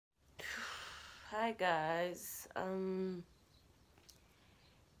Hi guys.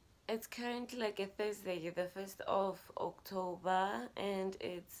 It's currently like a Thursday, the 1st of October, and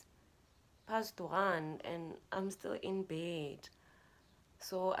it's past 1 and I'm still in bed.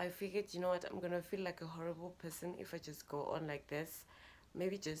 So I figured, you know what, I'm gonna feel like a horrible person if I just go on like this.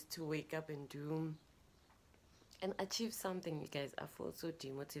 Maybe just to wake up and do and achieve something. You guys, I feel so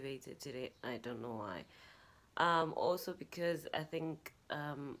demotivated today. I don't know why. Also because I think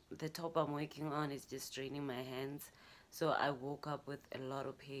the top I'm working on is just straining my hands, so I woke up with a lot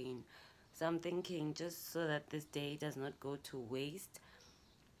of pain. So I'm thinking, just so that this day does not go to waste,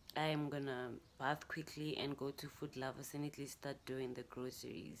 I'm gonna bath quickly and go to Food Lovers and at least start doing the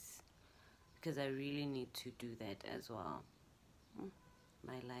groceries, because I really need to do that as well.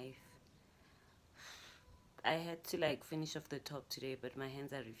 My life, I had to like finish off the top today, but my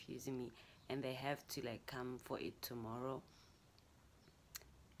hands are refusing me and they have to like come for it tomorrow.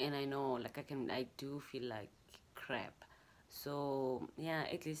 And I know like I do feel like crap. So yeah,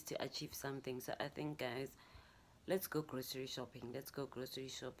 at least to achieve something. So I think, guys, let's go grocery shopping.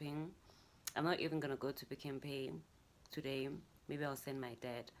 I'm not even gonna go to Pick and Pay today. Maybe I'll send my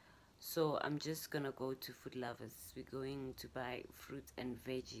dad. So I'm just gonna go to Food Lovers. We're going to buy fruits and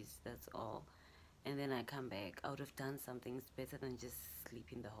veggies, that's all. And then I come back. I would have done something better than just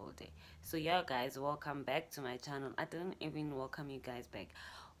sleeping the whole day. So yeah, guys, welcome back to my channel. I didn't even welcome you guys back.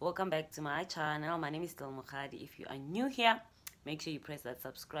 Welcome back to my channel. My name is still Mukhadi. If you are new here, make sure you press that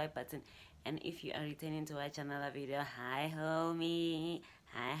subscribe button. And if you are returning to watch another video, hi homie,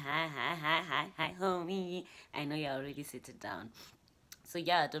 hi homie. I know you're already seated down. So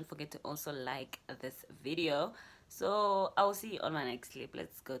yeah, don't forget to also like this video. So I'll see you on my next clip.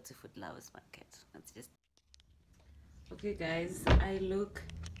 Let's go to Food Lovers Market. Let's just... Okay guys, I look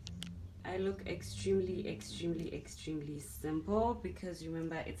extremely simple, because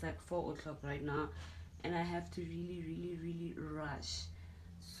remember it's like 4 o'clock right now and I have to really rush.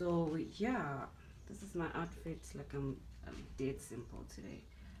 So yeah, this is my outfit. Like I'm dead simple today.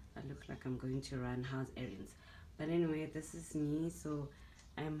 I look like I'm going to run house errands, but anyway, this is me. So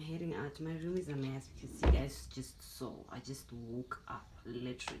I'm heading out. My room is a mess because you guys just saw I just woke up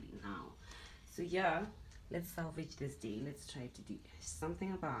literally now. So yeah, let's salvage this day. Let's try to do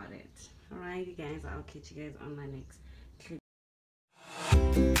something about it. Alright guys, I'll catch you guys on my next clip.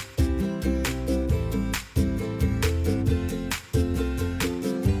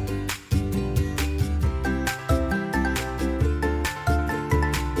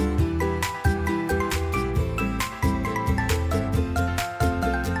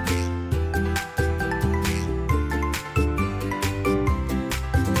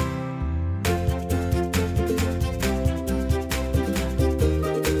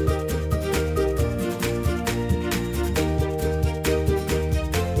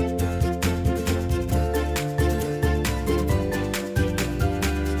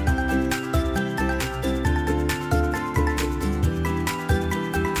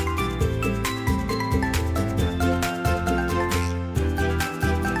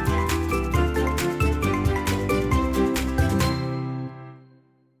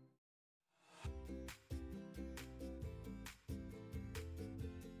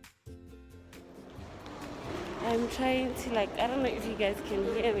 I'm trying to like, I don't know if you guys can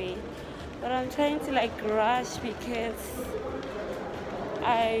hear me, but I'm trying to like rush because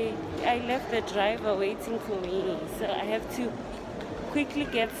I left the driver waiting for me, so I have to quickly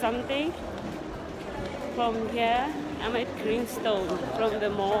get something from here. I'm at Greenstone from the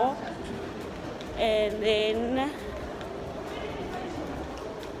mall, and then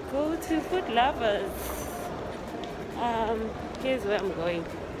go to Food Lovers. Here's where I'm going.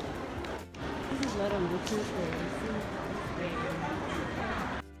 This is what I'm looking for.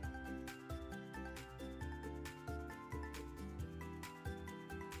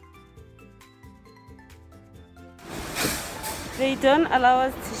 They don't allow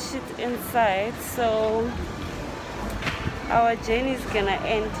us to shoot inside, so our journey is gonna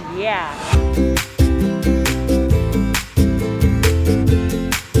end here.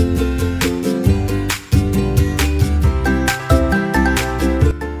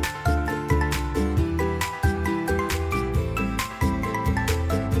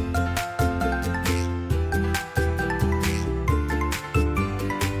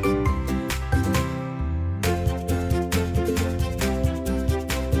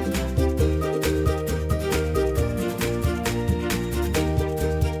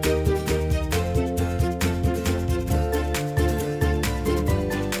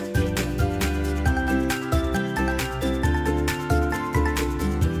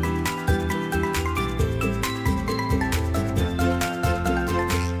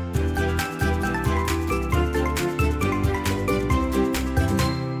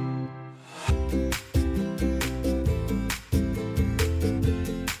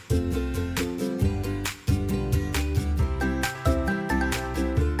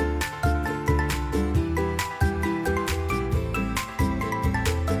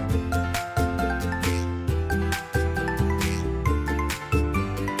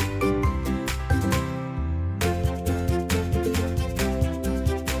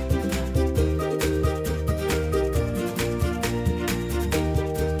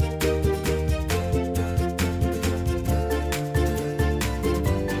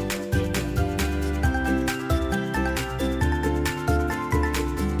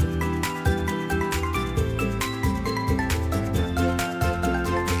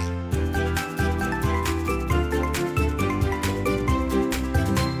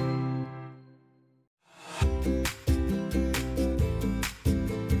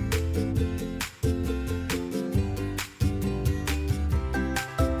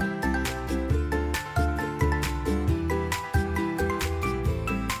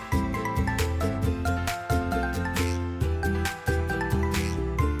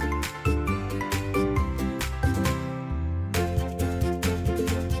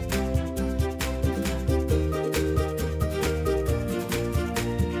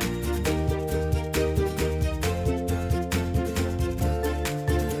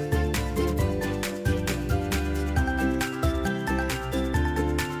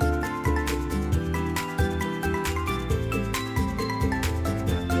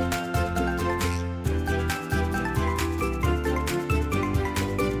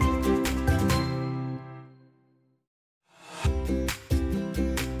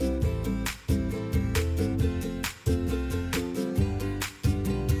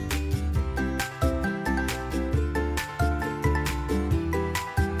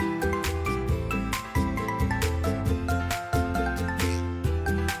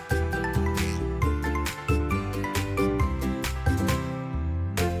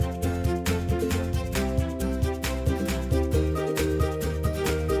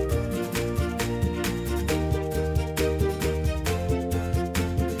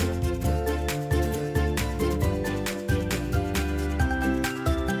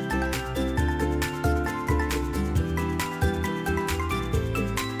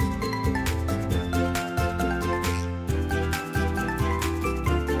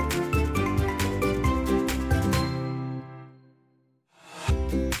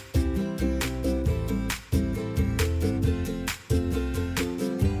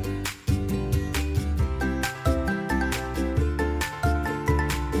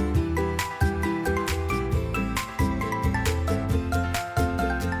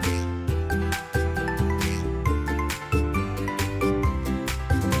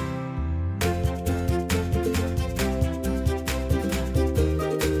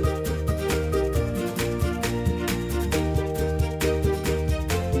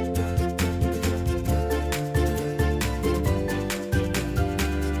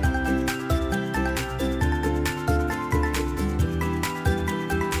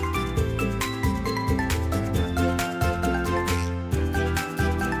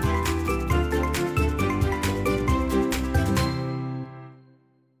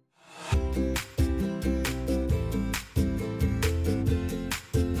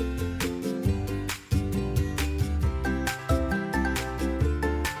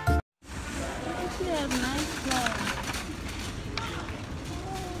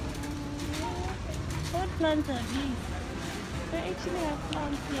 plants are these? They actually have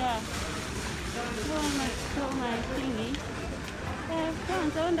plants, yeah. No one might throw my thingy. They have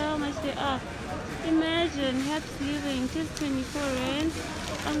plants. I wonder how much they are. Imagine Herbs Living, just 24 rand.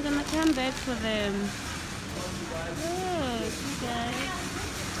 I'm gonna come back for them. Look, you guys.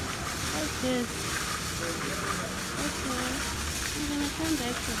 What's this? Okay. I'm gonna come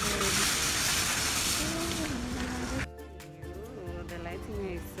back for them. Ooh, the lighting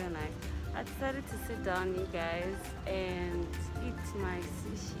here is so nice. I decided to sit down, you guys, and eat my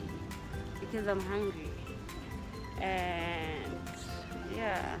sushi because I'm hungry. And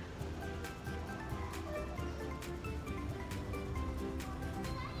yeah.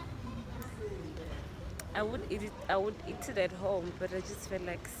 I would eat it at home, but I just felt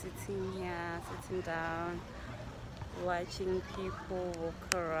like sitting here, sitting down, watching people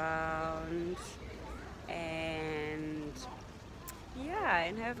walk around, and yeah,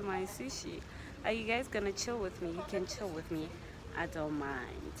 and have my sushi. Are you guys gonna chill with me? You can chill with me. I don't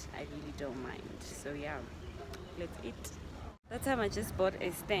mind. I really don't mind. So yeah, let's eat. That time I just bought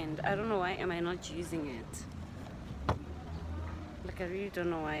a stand. I don't know why am I not using it. Like, I really don't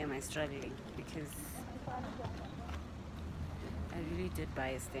know why am I struggling, because I really did buy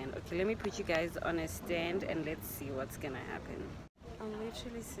a stand. Okay, let me put you guys on a stand and let's see what's gonna happen. I'm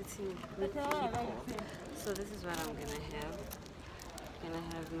literally sitting with people. So this is what I'm gonna have. I'm gonna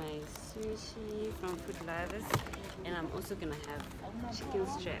have my sushi from Food Lovers, and I'm also gonna have chicken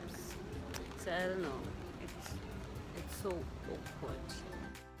strips. So I don't know. It's so awkward.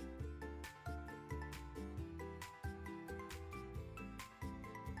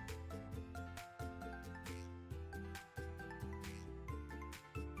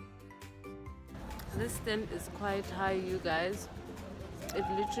 This stand is quite high, you guys. It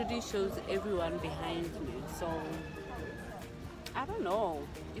literally shows everyone behind me, so I don't know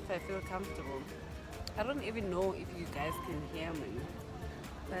if I feel comfortable. I don't even know if you guys can hear me,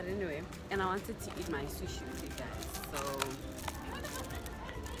 but anyway. And I wanted to eat my sushi with you guys, so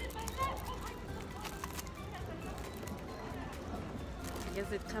I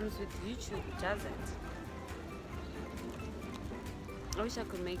guess it comes with YouTube, does it? I wish I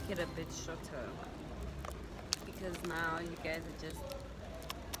could make it a bit shorter, because now you guys are just,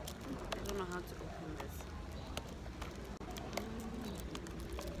 I don't know how to open this.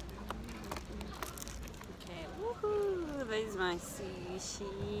 Okay, woohoo! There's my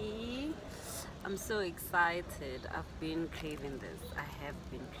sushi. I'm so excited. I've been craving this. I have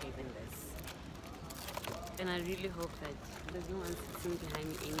been craving this. And I really hope that there's no one sitting behind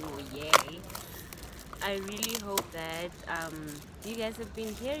me anymore. Yay! I really hope that you guys have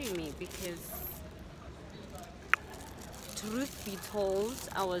been hearing me, because truth be told,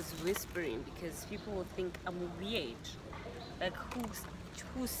 I was whispering because people will think I'm weird. Like,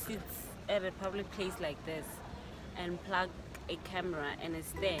 who sits at a public place like this and plug a camera and a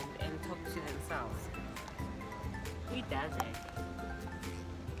stand and talk to themselves? Who does it?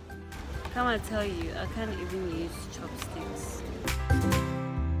 Come I tell you, I can't even use chopsticks.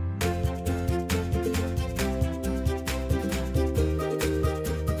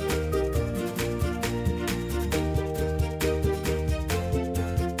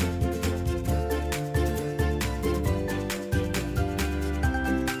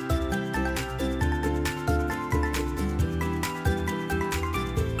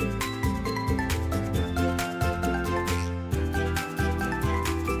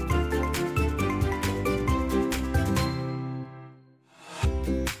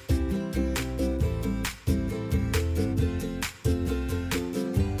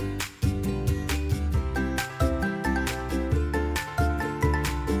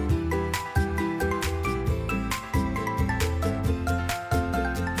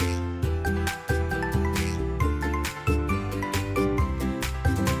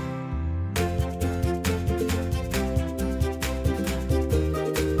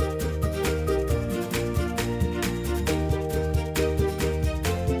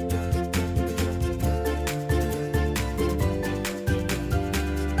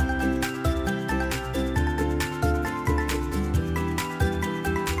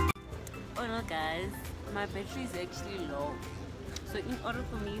 My battery is actually low, so in order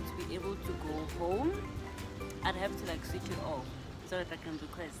for me to be able to go home, I'd have to like switch it off so that I can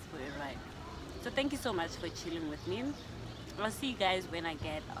request for a ride. So thank you so much for chilling with me. I'll see you guys when I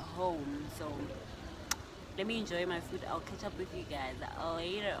get home, so let me enjoy my food. I'll catch up with you guys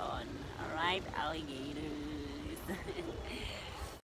later on. Alright, alligators.